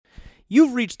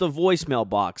You've reached the voicemail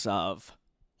box of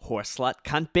Horse Slut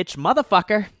Cunt Bitch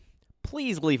Motherfucker.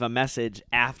 Please leave a message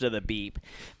after the beep.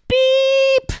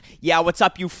 Beep! Yeah, what's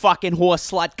up, you fucking horse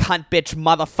slut cunt bitch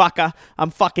motherfucker? I'm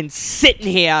fucking sitting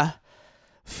here.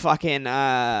 Fucking,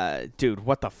 dude,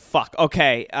 what the fuck?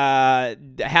 Okay,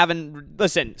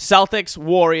 listen, Celtics,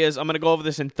 Warriors, I'm gonna go over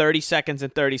this in 30 seconds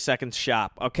and 30 seconds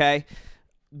sharp, okay?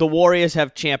 The Warriors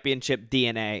have championship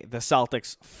DNA. The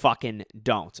Celtics fucking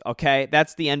don't, okay?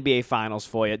 That's the NBA Finals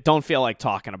for you. Don't feel like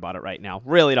talking about it right now.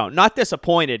 Really don't. Not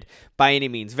disappointed by any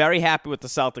means. Very happy with the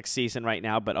Celtics season right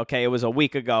now, but okay, it was a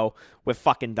week ago. We're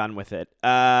fucking done with it.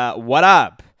 What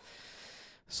up?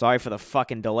 Sorry for the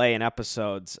fucking delay in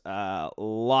episodes.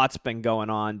 Lots been going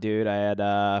on, dude. I had,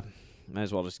 might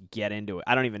as well just get into it.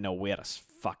 I don't even know where to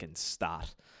fucking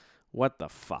start. What the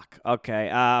fuck?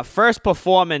 Okay, first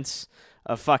performance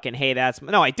of fucking, hey,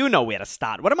 no, I do know where to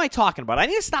start. What am I talking about? I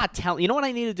need to start telling, you know what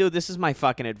I need to do? This is my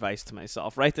fucking advice to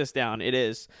myself. Write this down. It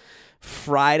is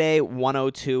Friday,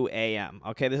 1:02 a.m.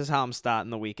 Okay, this is how I'm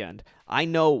starting the weekend. I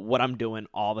know what I'm doing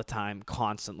all the time,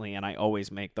 constantly, and I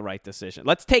always make the right decision.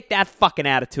 Let's take that fucking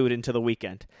attitude into the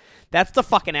weekend. That's the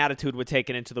fucking attitude we're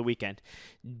taking into the weekend.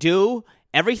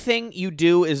 Everything you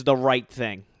do is the right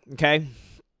thing, okay?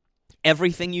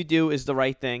 Everything you do is the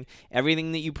right thing.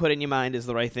 Everything that you put in your mind is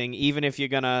the right thing, even if you're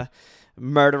going to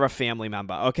murder a family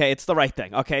member. Okay, it's the right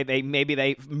thing. Okay, maybe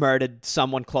they murdered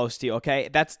someone close to you. Okay,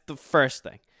 that's the first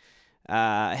thing.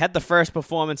 I had the first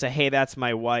performance of Hey, That's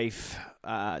My Wife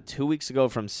 2 weeks ago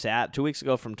from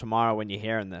tomorrow when you're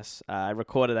hearing this. I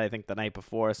recorded, I think, the night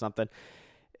before or something.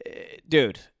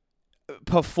 Dude,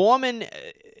 performance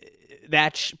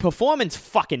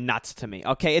fucking nuts to me.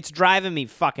 Okay, it's driving me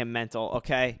fucking mental.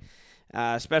 Okay.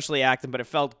 Especially acting, but it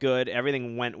felt good.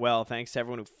 Everything went well. Thanks to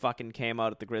everyone who fucking came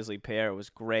out at the Grizzly Pear. It was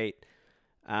great.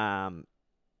 It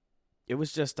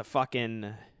was just a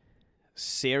fucking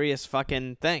serious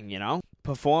fucking thing, you know?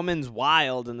 Performance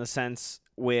wild in the sense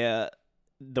where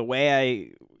the way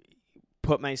I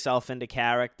put myself into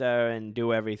character and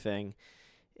do everything,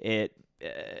 it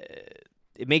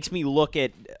makes me look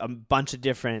at a bunch of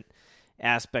different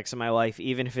aspects of my life,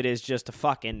 even if it is just a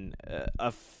fucking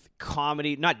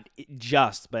comedy, not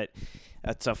just, but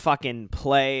it's a fucking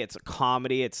play, it's a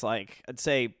comedy, it's like, I'd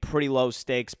say pretty low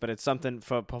stakes, but it's something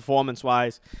for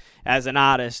performance-wise. As an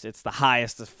artist, it's the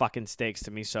highest of fucking stakes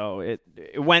to me, so it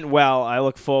went well. I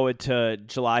look forward to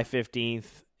July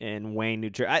 15th in Wayne, New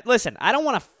Jersey. Listen, I don't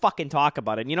want to fucking talk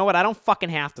about it. You know what? I don't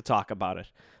fucking have to talk about it,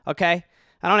 okay?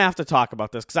 I don't have to talk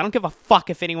about this because I don't give a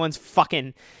fuck if anyone's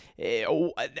fucking.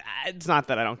 It's not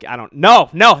that I don't.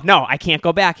 No. I can't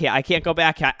go back here. I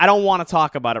don't want to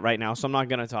talk about it right now, so I'm not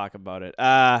gonna talk about it.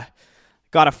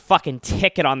 Got a fucking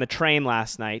ticket on the train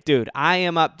last night, dude. I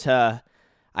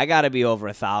gotta be over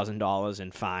 $1,000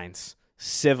 in fines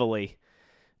civilly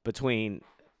between.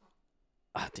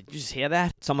 Did you just hear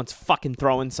that? Someone's fucking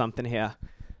throwing something here,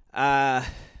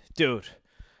 dude.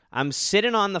 I'm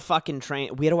sitting on the fucking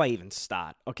train. Where do I even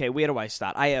start? Okay, where do I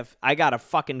start? I gotta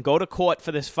fucking go to court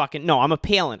for this fucking. No, I'm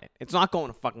appealing it. It's not going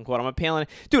to fucking court. I'm appealing it.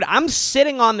 Dude, I'm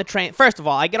sitting on the train. First of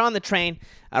all, I get on the train,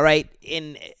 all right,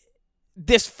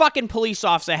 this fucking police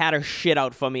officer had her shit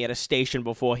out for me at a station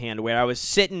beforehand where I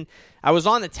was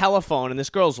on the telephone and this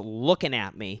girl's looking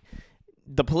at me.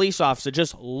 The police officer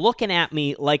just looking at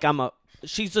me like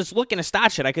she's just looking to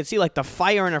start shit. I could see, like, the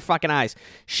fire in her fucking eyes.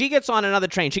 She gets on another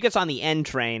train. She gets on the N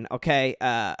train, okay?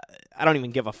 I don't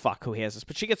even give a fuck who hears this,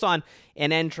 but she gets on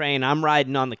an N train. I'm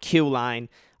riding on the Q line,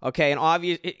 okay?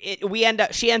 And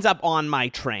she ends up on my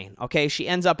train, okay? She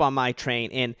ends up on my train,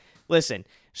 and listen,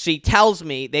 she tells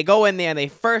me, they go in there, and the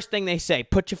first thing they say,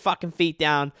 put your fucking feet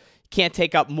down. Can't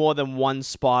take up more than one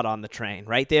spot on the train,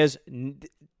 right? There's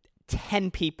 10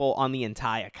 people on the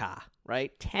entire car,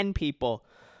 right? 10 people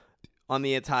on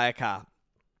the entire car.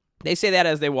 They say that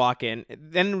as they walk in,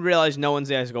 then realize no one's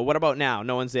there. So go, what about now?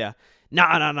 No one's there. No,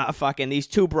 fucking, these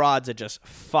two broads are just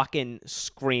fucking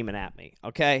screaming at me,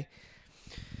 okay?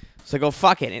 So I go,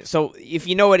 fuck it. So if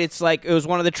you know what it's like, it was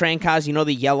one of the train cars, you know,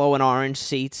 the yellow and orange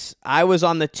seats. I was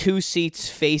on the two seats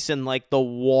facing, like, the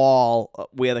wall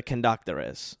where the conductor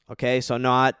is, okay? So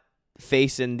not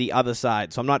facing the other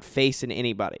side. So I'm not facing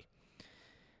anybody.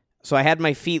 So I had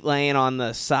my feet laying on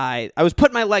the side. I was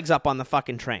putting my legs up on the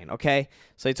fucking train, okay?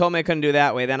 So they told me I couldn't do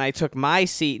that way. Then I took my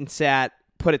seat and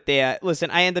put it there. Listen,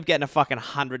 I ended up getting a fucking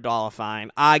 $100 fine.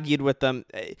 Argued with them.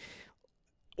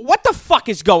 What the fuck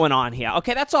is going on here?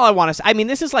 Okay, that's all I want to say. I mean,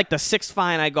 this is like the 6th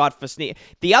fine I got for sneak.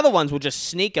 The other ones were just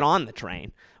sneaking on the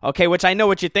train, okay? Which I know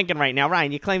what you're thinking right now.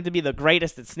 Ryan, you claim to be the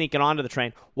greatest at sneaking onto the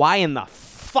train. Why in the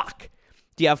fuck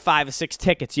Do you have 5 or 6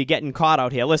 tickets? You're getting caught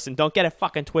out here. Listen, don't get it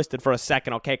fucking twisted for a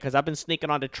second, okay? Because I've been sneaking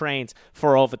onto trains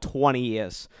for over 20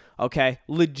 years, okay?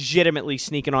 Legitimately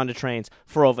sneaking onto trains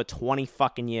for over 20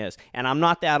 fucking years. And I'm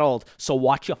not that old, so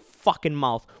watch your fucking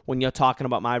mouth when you're talking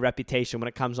about my reputation when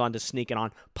it comes on to sneaking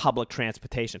on public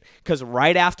transportation. Because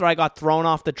right after I got thrown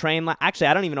off the train, actually,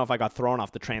 I don't even know if I got thrown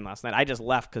off the train last night. I just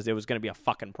left because there was going to be a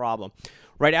fucking problem.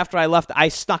 Right after I left, I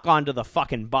snuck onto the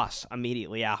fucking bus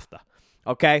immediately after,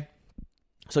 okay?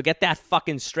 So get that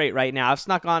fucking straight right now. I've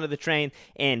snuck onto the train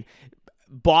in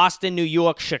Boston, New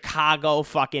York, Chicago,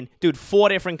 fucking, dude, 4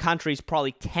 different countries,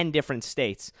 probably 10 different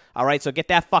states. All right, so get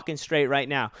that fucking straight right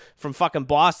now. From fucking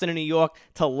Boston to New York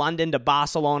to London to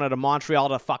Barcelona to Montreal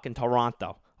to fucking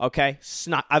Toronto. Okay,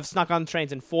 I've snuck on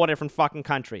trains in 4 different fucking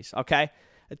countries. Okay,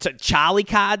 Charlie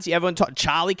cards. Everyone talk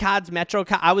Charlie cards, Metro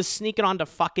cards. I was sneaking onto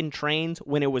fucking trains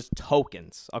when it was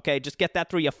tokens. Okay, just get that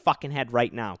through your fucking head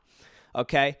right now.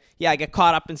 Okay? Yeah, I get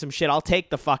caught up in some shit. I'll take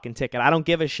the fucking ticket. I don't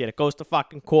give a shit. It goes to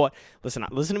fucking court. Listen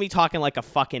to me talking like a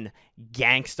fucking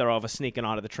gangster over sneaking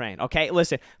onto the train. Okay?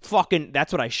 Listen, fucking,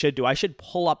 that's what I should do. I should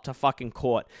pull up to fucking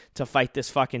court to fight this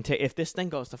fucking ticket. If this thing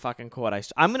goes to fucking court,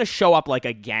 I'm going to show up like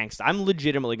a gangster. I'm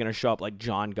legitimately going to show up like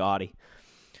John Gotti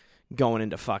going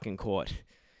into fucking court.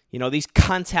 You know, these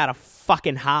cunts had a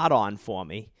fucking hard on for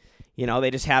me. You know,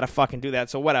 they just had to fucking do that.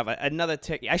 So whatever. Another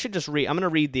ticket. I should just read. I'm going to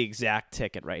read the exact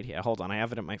ticket right here. Hold on. I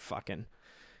have it in my fucking...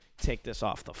 Take this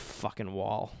off the fucking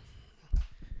wall.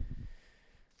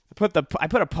 I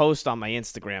put a post on my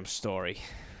Instagram story.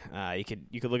 You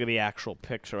could look at the actual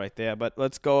picture right there. But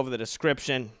let's go over the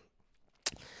description.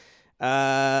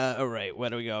 All right. Where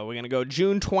do we go? We're going to go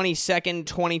June 22nd,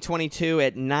 2022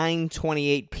 at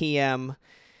 9:28 p.m.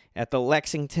 at the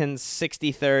Lexington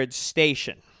 63rd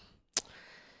station.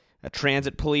 A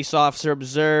transit police officer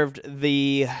observed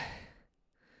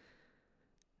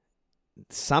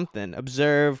something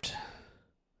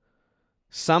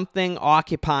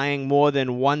occupying more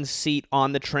than one seat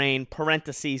on the train,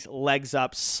 parentheses, legs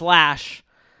up, /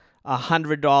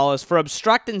 $100 for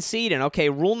obstructing seating.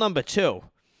 Okay, rule number 2.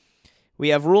 We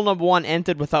have rule number 1,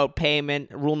 entered without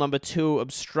payment. Rule number 2,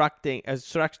 obstructing.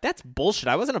 That's bullshit.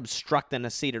 I wasn't obstructing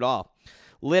a seat at all.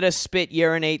 Litter, spit,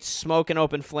 urinate, smoke an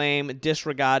open flame,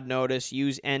 disregard notice,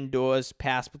 use end doors,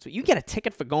 pass between. You get a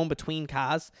ticket for going between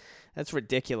cars? That's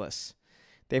ridiculous.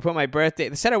 They put my birthday.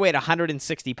 They said I weighed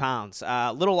 160 pounds.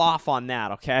 A little off on that,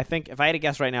 okay? I think if I had to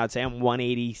guess right now, I'd say I'm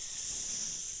 180.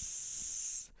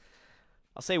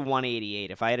 I'll say 188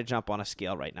 if I had to jump on a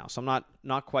scale right now. So I'm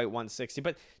not quite 160.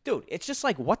 But, dude, it's just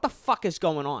like, what the fuck is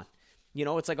going on? You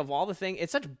know, it's like of all the things,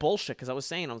 it's such bullshit because I was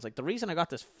like, the reason I got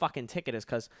this fucking ticket is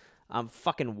because I'm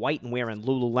fucking white and wearing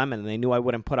Lululemon and they knew I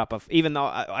wouldn't put up even though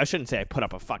I shouldn't say I put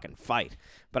up a fucking fight,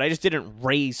 but I just didn't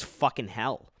raise fucking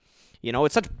hell. You know,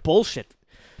 it's such bullshit.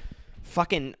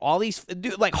 Fucking all these,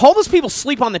 dude, like homeless people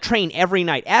sleep on the train every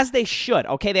night, as they should,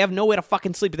 okay? They have nowhere to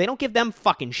fucking sleep, but they don't give them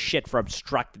fucking shit for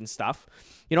obstructing stuff.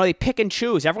 You know, they pick and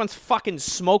choose. Everyone's fucking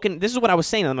smoking. This is what I was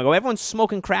saying to them. I go, everyone's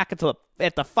smoking crack at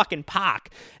the fucking park.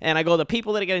 And I go, the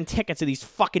people that are getting tickets are these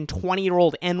fucking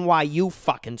 20-year-old NYU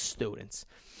fucking students.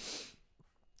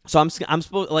 So I'm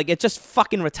supposed, like, it's just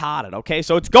fucking retarded, okay?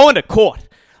 So it's going to court,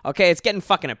 okay? It's getting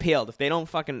fucking appealed.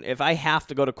 If I have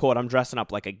to go to court, I'm dressing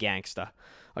up like a gangster,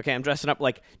 okay? I'm dressing up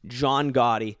like John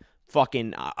Gotti.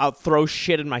 Fucking, I'll throw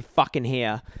shit in my fucking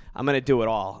hair. I'm going to do it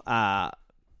all.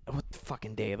 What the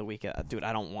fucking day of the week? Dude,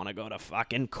 I don't want to go to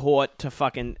fucking court to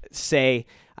fucking say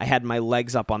I had my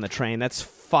legs up on the train. That's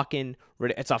fucking...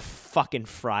 It's a fucking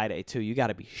Friday, too. You got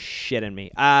to be shitting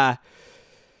me. Yeah,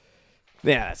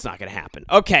 that's not going to happen.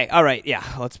 Okay, all right, yeah,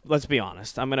 let's be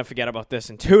honest. I'm going to forget about this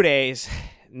in 2 days,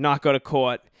 not go to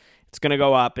court. It's going to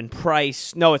go up in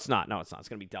price. No, it's not. It's going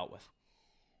to be dealt with.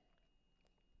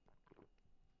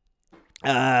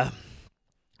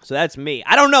 So that's me.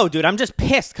 I don't know, dude. I'm just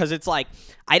pissed because it's like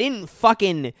there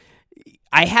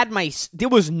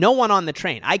was no one on the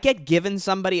train. I get given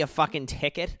somebody a fucking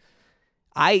ticket.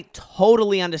 I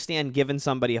totally understand giving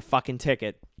somebody a fucking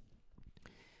ticket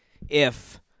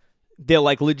if they're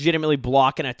like legitimately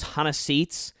blocking a ton of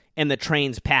seats and the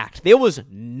train's packed. There was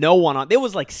no one on. There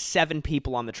was like 7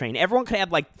 people on the train. Everyone could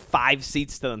have like 5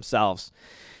 seats to themselves.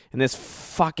 And these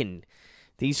fucking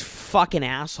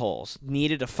assholes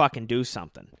needed to fucking do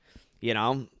something, you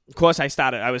know? Of course,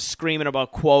 I was screaming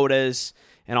about quotas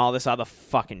and all this other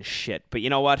fucking shit. But you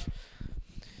know what?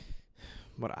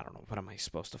 I don't know. What am I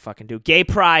supposed to fucking do? Gay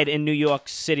Pride in New York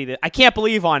City. I can't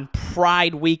believe on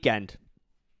Pride weekend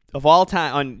of all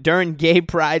time, during Gay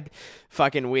Pride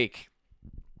fucking week,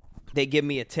 they give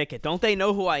me a ticket. Don't they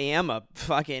know who I am? I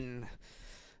don't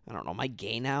know. Am I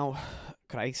gay now?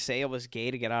 Could I say I was gay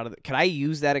to get out of it? Could I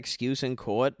use that excuse in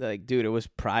court? Like, dude, it was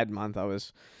Pride Month. I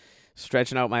was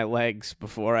stretching out my legs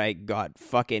before I got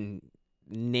fucking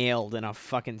nailed in a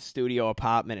fucking studio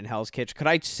apartment in Hell's Kitchen. Could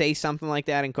I say something like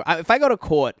that in court? If I go to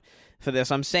court for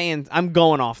this, I'm saying I'm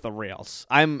going off the rails.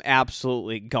 I'm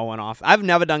absolutely going off. I've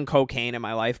never done cocaine in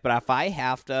my life, but if I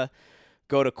have to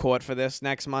go to court for this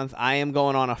next month, I am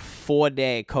going on a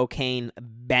 4-day cocaine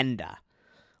bender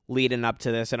leading up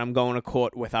to this, and I'm going to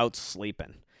court without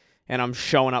sleeping, and I'm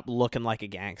showing up looking like a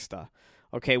gangster,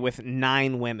 okay, with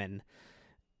 9 women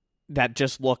that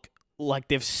just look like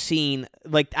they've seen,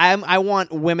 like, I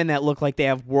want women that look like they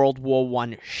have World War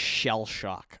I shell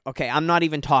shock, okay? I'm not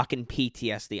even talking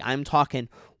PTSD. I'm talking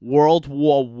World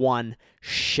War I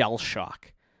shell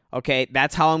shock, okay?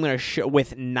 That's how I'm going to show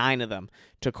with 9 of them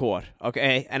to court,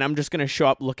 okay? And I'm just going to show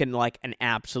up looking like an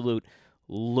absolute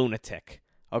lunatic,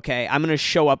 okay? I'm going to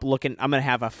show up looking, I'm going to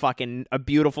have a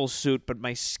beautiful suit, but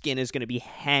my skin is going to be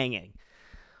hanging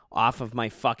off of my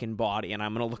fucking body, and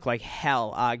I'm going to look like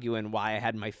hell arguing why I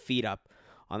had my feet up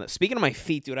on it. Speaking of my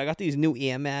feet, dude, I got these new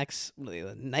Air Max,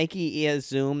 Nike Air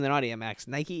Zoom. They're not Air Max.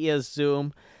 Nike Air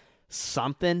Zoom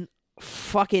something.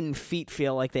 Fucking feet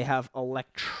feel like they have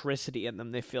electricity in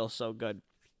them. They feel so good.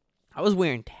 I was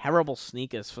wearing terrible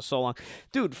sneakers for so long.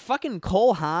 Dude, fucking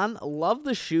Cole Haan, love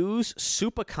the shoes,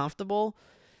 super comfortable,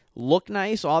 look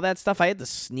nice, all that stuff. I had the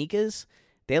sneakers.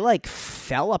 They, like,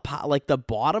 fell apart. Like, the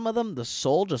bottom of them, the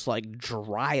sole just, like,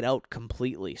 dried out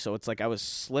completely. So it's like I was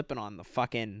slipping on the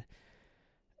fucking...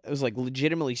 It was, like,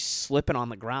 legitimately slipping on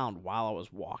the ground while I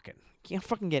was walking. Can't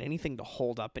fucking get anything to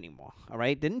hold up anymore, all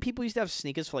right? Didn't people used to have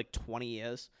sneakers for, like, 20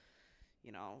 years?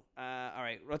 You know? All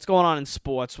right, what's going on in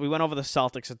sports? We went over the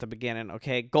Celtics at the beginning,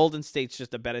 okay? Golden State's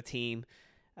just a better team.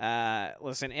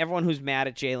 Listen, everyone who's mad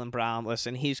at Jaylen Brown,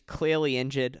 listen, he's clearly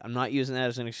injured. I'm not using that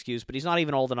as an excuse, but he's not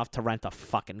even old enough to rent a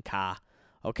fucking car.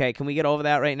 Okay, can we get over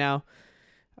that right now?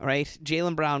 All right,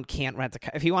 Jaylen Brown can't rent a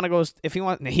car. He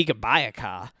could buy a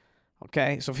car.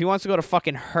 Okay, so if he wants to go to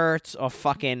fucking Hertz or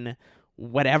fucking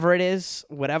whatever it is,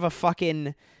 whatever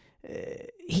fucking,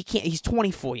 he can't. He's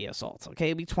 24 years old. Okay,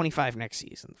 he'll be 25 next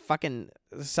season. Fucking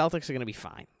the Celtics are gonna be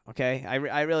fine. Okay, I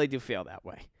really do feel that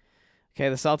way. Okay,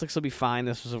 the Celtics will be fine.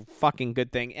 This was a fucking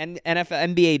good thing. And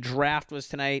NBA draft was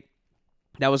tonight.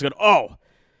 That was good. Oh,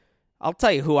 I'll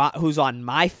tell you who's on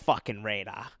my fucking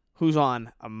radar. Who's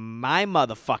on my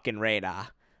motherfucking radar.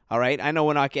 All right? I know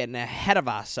we're not getting ahead of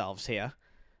ourselves here.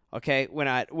 Okay? We're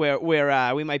not.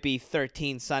 We might be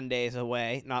 13 Sundays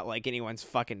away. Not like anyone's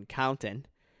fucking counting.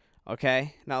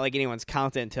 Okay? Not like anyone's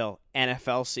counting until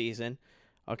NFL season.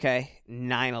 Okay?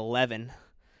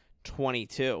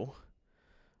 9/11/22.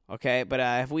 Okay, but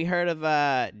have we heard of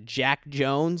Jack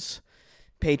Jones,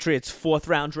 Patriots'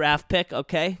 4th-round draft pick,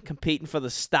 okay, competing for the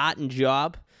starting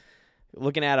job?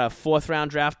 Looking at a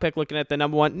 4th-round draft pick, looking at the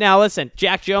number 1. Now, listen,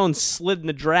 Jack Jones slid in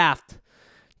the draft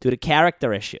due to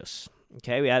character issues.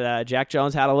 Okay, we had Jack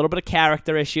Jones had a little bit of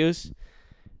character issues.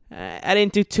 I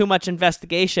didn't do too much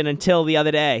investigation until the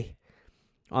other day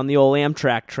on the old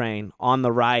Amtrak train on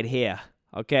the ride here,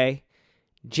 okay?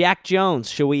 Jack Jones,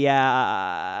 should we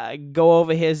go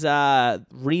over his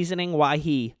reasoning why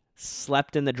he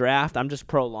slept in the draft? I'm just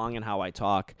prolonging how I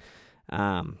talk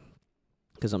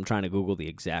because I'm trying to Google the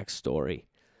exact story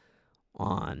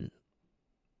on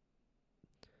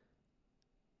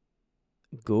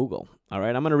Google. All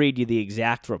right, I'm going to read you the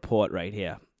exact report right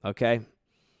here, okay?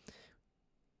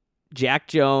 Jack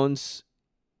Jones,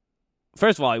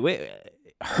 first of all,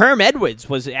 Herm Edwards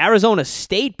was Arizona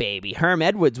State, baby. Herm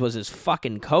Edwards was his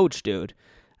fucking coach, dude.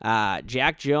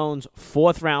 Jack Jones,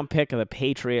 4th-round pick of the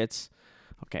Patriots.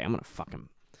 Okay, I'm going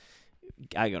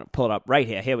to pull it up right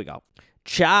here. Here we go.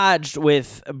 Charged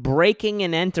with breaking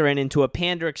and entering into a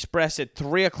Panda Express at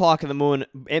 3 o'clock in the morning.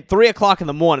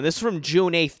 This is from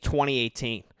June 8th,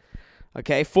 2018.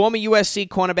 Okay, former USC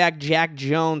cornerback Jack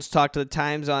Jones talked to the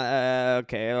Times on...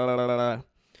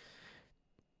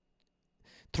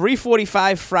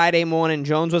 3:45 Friday morning,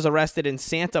 Jones was arrested in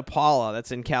Santa Paula,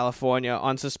 that's in California,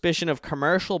 on suspicion of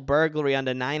commercial burglary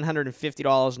under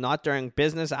 $950 not during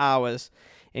business hours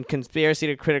and conspiracy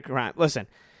to commit crime. Listen,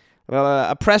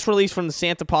 a press release from the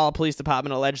Santa Paula Police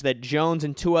Department alleged that Jones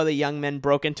and 2 other young men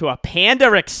broke into a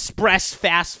Panda Express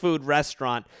fast food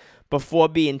restaurant before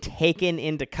being taken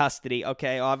into custody.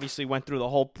 Okay, obviously went through the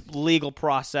whole legal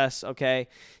process, okay?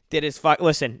 Did his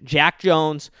listen, Jack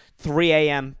Jones, 3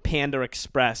 a.m. Panda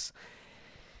Express.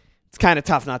 It's kind of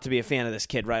tough not to be a fan of this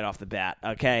kid right off the bat,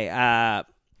 okay?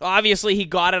 Obviously, he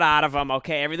got it out of him,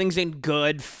 okay? Everything's in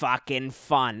good fucking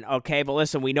fun, okay? But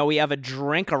listen, we know we have a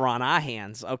drinker on our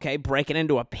hands, okay? Breaking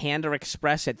into a Panda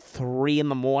Express at 3 in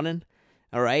the morning.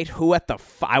 All right?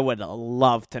 I would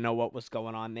love to know what was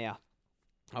going on there.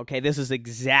 Okay, this is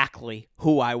exactly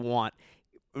who I want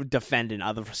defending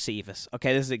other receivers.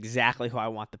 Okay, this is exactly who I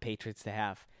want the Patriots to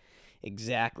have.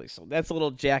 Exactly. So that's a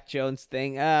little Jack Jones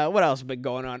thing. What else has been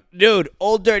going on? Dude,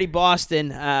 Old Dirty Boston.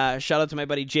 Shout out to my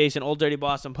buddy Jason. Old Dirty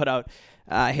Boston put out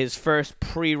his first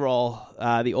pre-roll.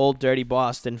 The Old Dirty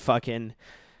Boston fucking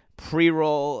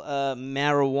pre-roll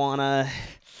marijuana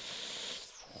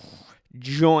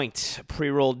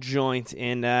pre-roll joint,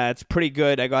 and it's pretty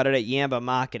good. I got it at Yamba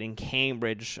Market in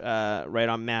Cambridge, right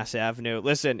on Mass Avenue.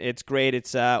 Listen, it's great.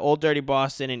 It's Old Dirty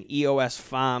Boston and EOS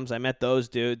Farms. I met those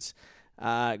dudes.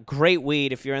 Great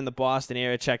weed. If you're in the Boston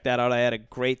area, check that out. I had a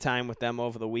great time with them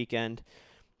over the weekend.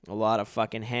 A lot of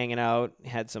fucking hanging out.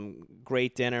 Had some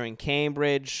great dinner in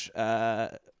Cambridge.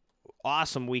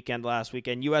 Awesome weekend last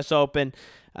weekend. U.S. Open.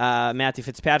 Matthew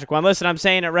Fitzpatrick won. Listen, I'm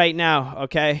saying it right now,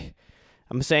 okay?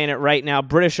 I'm saying it right now.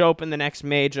 British Open, the next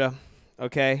major,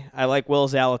 okay? I like Will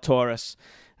Zalatoris.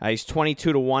 He's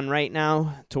 22-1 right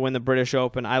now to win the British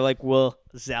Open. I like Will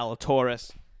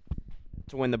Zalatoris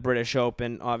to win the British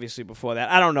Open, obviously before that.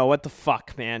 I don't know. What the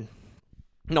fuck, man?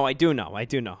 No, I do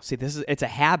know. See, it's a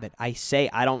habit. I say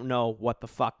I don't know what the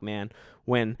fuck, man,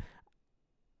 when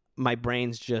my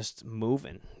brain's just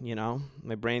moving, you know?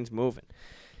 My brain's moving.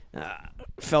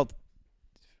 Felt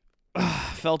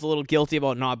a little guilty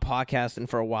about not podcasting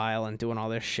for a while and doing all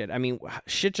this shit. I mean,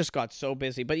 shit just got so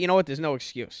busy. But you know what? There's no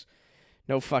excuse.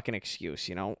 No fucking excuse,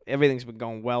 you know? Everything's been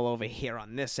going well over here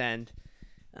on this end.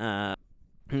 No,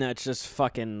 it's just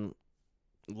fucking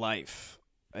life.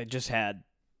 I just had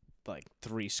like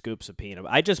 3 scoops of peanut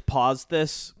butter. I just paused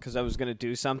this because I was going to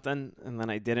do something, and then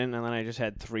I didn't, and then I just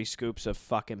had 3 scoops of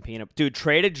fucking peanut butter. Dude,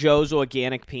 Trader Joe's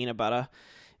organic peanut butter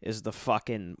is the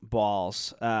fucking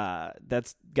balls.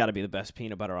 That's got to be the best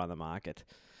peanut butter on the market.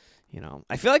 You know,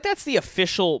 I feel like that's the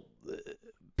official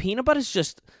peanut butter is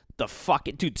just the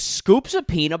fucking... Dude, scoops of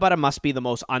peanut butter must be the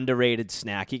most underrated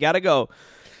snack. You got to go...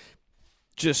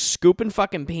 Just scooping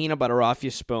fucking peanut butter off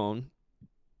your spoon,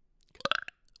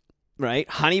 right?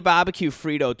 Honey barbecue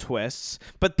Frito twists.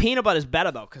 But peanut butter is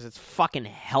better, though, because it's fucking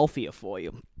healthier for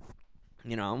you.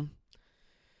 You know?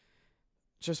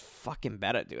 Just fucking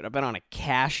better, dude. I've been on a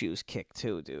cashews kick,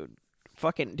 too, dude.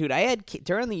 Fucking, dude,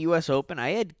 during the U.S. Open,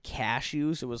 I had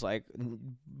cashews. It was like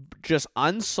just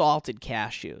unsalted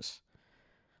cashews.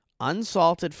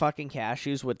 Unsalted fucking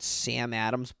cashews with Sam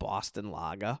Adams Boston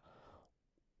Lager.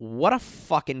 What a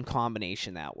fucking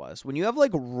combination that was. When you have,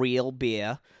 like, real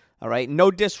beer, all right?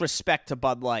 No disrespect to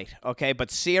Bud Light, okay?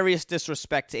 But serious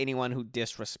disrespect to anyone who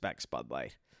disrespects Bud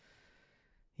Light.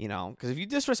 You know? Because if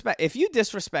you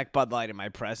disrespect Bud Light in my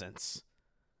presence,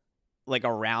 like,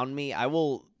 around me, I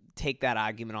will take that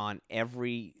argument on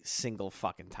every single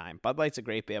fucking time. Bud Light's a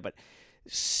great beer, but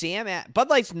Bud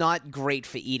Light's not great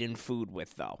for eating food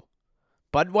with, though.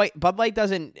 Bud Light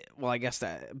doesn't. Well, I guess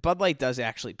that Bud Light does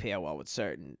actually pair well with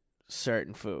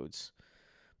certain foods.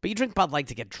 But you drink Bud Light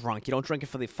to get drunk. You don't drink it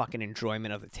for the fucking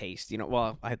enjoyment of the taste. You know.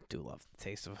 Well, I do love the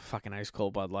taste of a fucking ice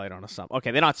cold Bud Light on a summer.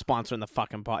 Okay, they're not sponsoring the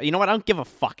fucking pod. You know what? I don't give a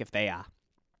fuck if they are.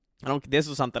 This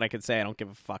is something I could say. I don't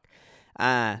give a fuck.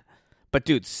 But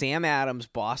dude, Sam Adams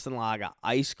Boston Lager,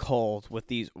 ice cold with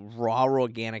these raw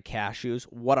organic cashews.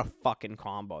 What a fucking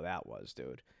combo that was,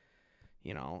 dude.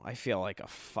 You know, I feel like a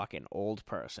fucking old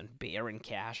person. Beer and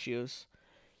cashews.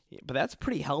 Yeah, but that's a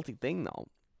pretty healthy thing, though.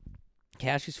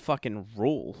 Cashews fucking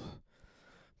rule.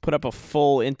 Put up a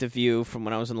full interview from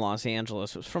when I was in Los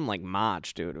Angeles. It was from, like,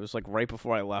 March, dude. It was, like, right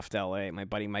before I left L.A. My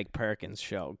buddy Mike Perkins'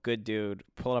 show. Good dude.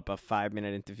 Pulled up a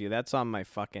 5-minute interview. That's on my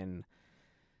fucking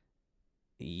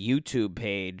YouTube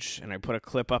page, and I put a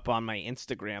clip up on my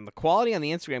Instagram. The quality on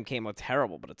the Instagram came out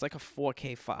terrible, but it's like a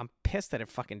 4K. I'm pissed that it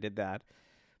fucking did that.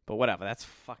 But whatever, that's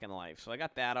fucking life. So I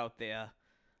got that out there.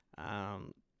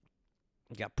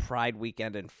 Got Pride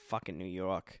weekend in fucking New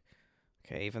York.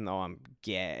 Okay, even though I'm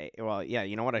gay. Well, yeah,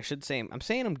 you know what I should say? I'm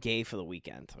saying I'm gay for the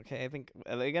weekend. Okay, I think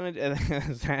are they gonna?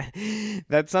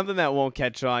 That's something that won't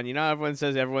catch on. You know, everyone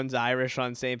says everyone's Irish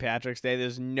on St. Patrick's Day.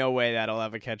 There's no way that'll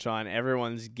ever catch on.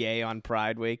 Everyone's gay on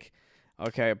Pride Week.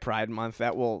 Okay, Pride Month.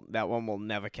 That one will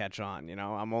never catch on. You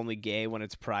know, I'm only gay when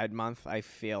it's Pride Month. I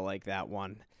feel like that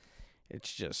one.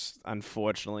 It's just,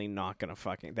 unfortunately, not going to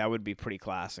fucking... That would be pretty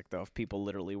classic, though, if people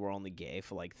literally were only gay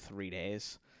for, like, 3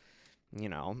 days. You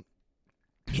know?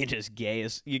 You're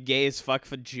gay as fuck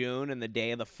for June and the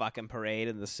day of the fucking parade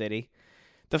in the city.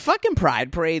 The fucking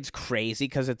Pride Parade's crazy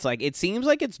because it's like... It seems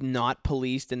like it's not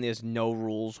policed and there's no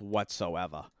rules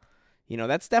whatsoever. You know,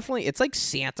 that's definitely... It's like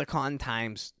SantaCon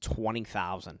times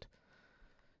 20,000.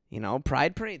 You know?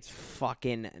 Pride Parade's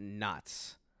fucking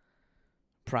nuts.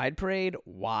 Pride Parade,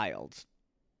 wild.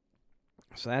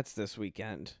 So that's this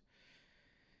weekend.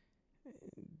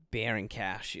 Beer and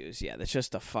cashews. Yeah, that's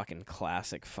just a fucking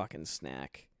classic fucking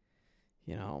snack.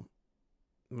 You know,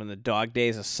 when the dog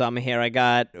days of summer here,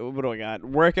 what do I got?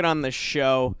 Working on the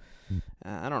show.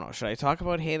 I don't know. Should I talk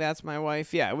about Hey, That's My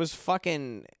Wife? Yeah, it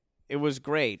was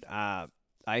great.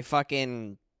 I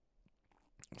fucking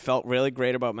felt really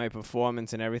great about my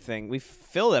performance and everything. We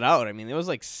filled it out. I mean, there was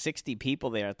like 60 people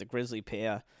there at the Grizzly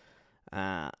Pear.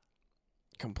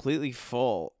 Completely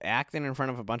full. Acting in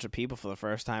front of a bunch of people for the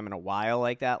first time in a while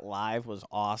like that live was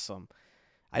awesome.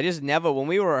 I just never, when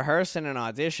we were rehearsing and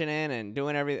auditioning and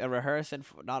doing not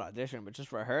auditioning, but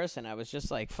just rehearsing, I was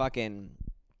just like fucking,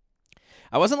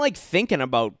 I wasn't like thinking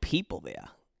about people there.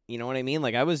 You know what I mean?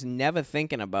 Like I was never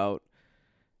thinking about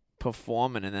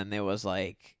performing, and then there was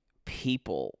like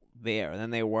people there. And then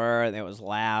there was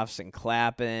laughs and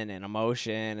clapping and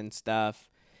emotion and stuff.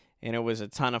 And it was a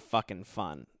ton of fucking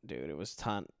fun, dude. It was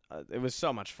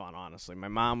so much fun, honestly. My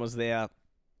mom was there.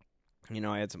 You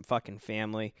know, I had some fucking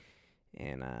family.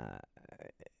 And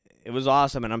it was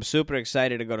awesome. And I'm super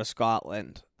excited to go to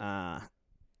Scotland for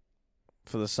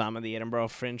the summer, the Edinburgh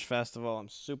Fringe Festival. I'm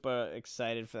super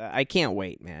excited for that. I can't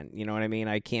wait, man. You know what I mean?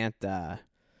 I can't... I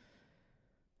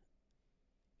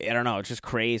don't know. It's just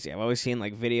crazy. I've always seen,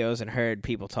 like, videos and heard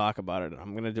people talk about it.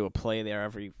 I'm going to do a play there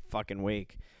every fucking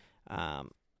week.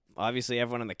 Obviously,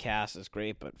 everyone in the cast is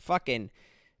great, but fucking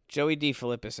Joey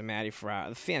DeFilippis and Maddie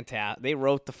Ferrara, fantastic. They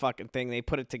wrote the fucking thing. They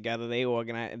put it together. They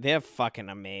organized. They're fucking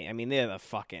amazing. I mean, they're the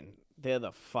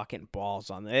fucking balls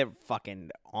on. They're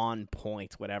fucking on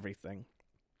point with everything.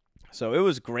 So it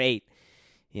was great,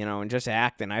 you know, and just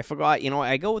acting. I forgot, you know,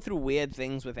 I go through weird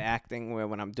things with acting where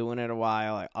when I'm doing it a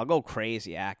while, I'll go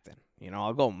crazy acting. You know,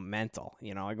 I'll go mental.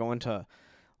 You know, I go into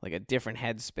like a different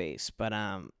headspace. But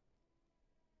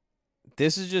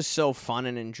this is just so fun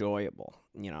and enjoyable,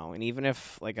 you know, and even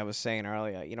if, like I was saying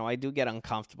earlier, you know, I do get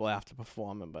uncomfortable after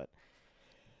performing, but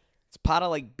it's part of,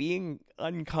 like, being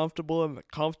uncomfortable and the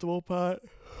comfortable part.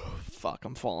 Fuck,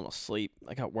 I'm falling asleep.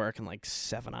 I got work in, like,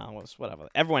 7 hours, whatever.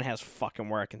 Everyone has fucking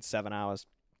work in 7 hours.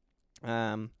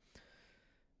 That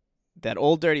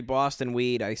Old Dirty Boston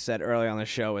weed I said earlier on the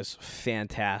show is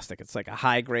fantastic. It's like a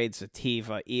high-grade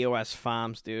sativa, EOS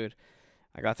Farms, dude.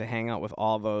 I got to hang out with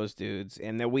all those dudes,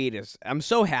 and the weed is... I'm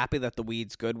so happy that the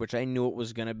weed's good, which I knew it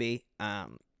was going to be.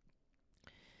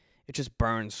 It just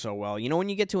burns so well. You know when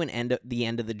you get to the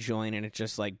end of the joint, and it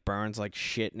just, like, burns like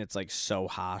shit, and it's, like, so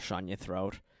harsh on your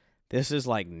throat? This is,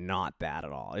 like, not bad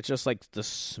at all. It's just, like, the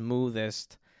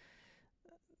smoothest...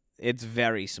 It's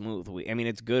very smooth weed. I mean,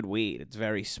 it's good weed. It's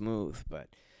very smooth, but...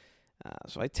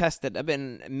 so I tested... I've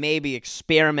been maybe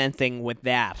experimenting with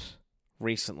that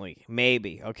recently,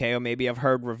 maybe, okay, or maybe I've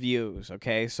heard reviews,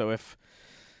 okay, so if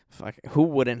who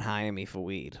wouldn't hire me for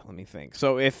weed? Let me think.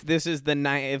 So if this is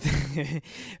if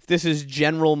this is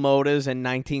General Motors in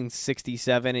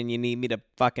 1967 and you need me to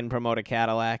fucking promote a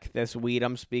Cadillac, this weed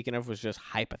I'm speaking of was just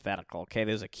hypothetical, okay?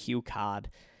 There's a cue card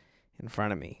in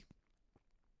front of me.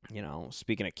 You know,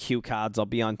 speaking of cue cards, I'll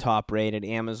be on Top Rated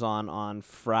Amazon on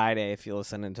Friday if you're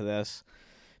listening to this.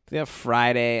 But yeah,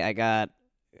 Friday, I got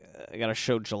a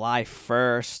show July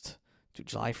 1st. Dude,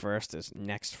 July 1st is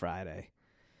next Friday.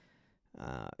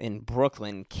 In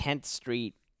Brooklyn, Kent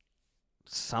Street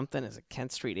something. Is it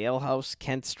Kent Street Ale House?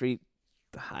 Kent Street...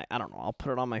 I don't know. I'll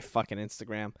put it on my fucking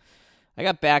Instagram. I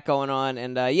got that going on.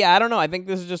 And, yeah, I don't know. I think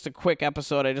this is just a quick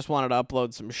episode. I just wanted to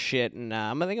upload some shit. And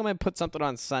I think I'm going to put something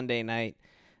on Sunday night.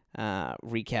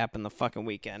 Recapping the fucking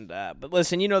weekend. But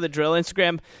listen, you know the drill.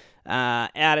 Instagram...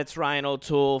 at it's Ryan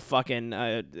O'Toole. Fucking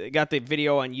got the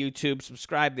video on YouTube.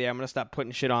 Subscribe there. I'm gonna stop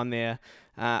putting shit on there.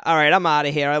 All right, I'm out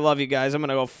of here. I love you guys. I'm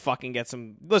gonna go fucking get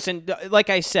some. Listen, like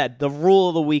I said, the rule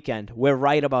of the weekend: we're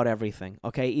right about everything.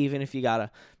 Okay, even if you gotta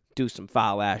do some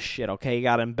foul ass shit. Okay, you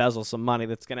gotta embezzle some money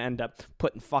that's gonna end up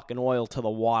putting fucking oil to the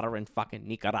water in fucking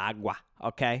Nicaragua.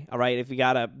 Okay, all right. If you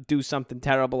gotta do something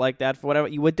terrible like that for whatever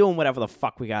we're doing, whatever the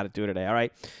fuck we gotta do today. All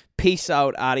right. Peace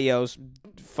out. Adios.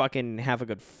 Fucking have a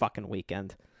good fucking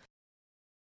weekend.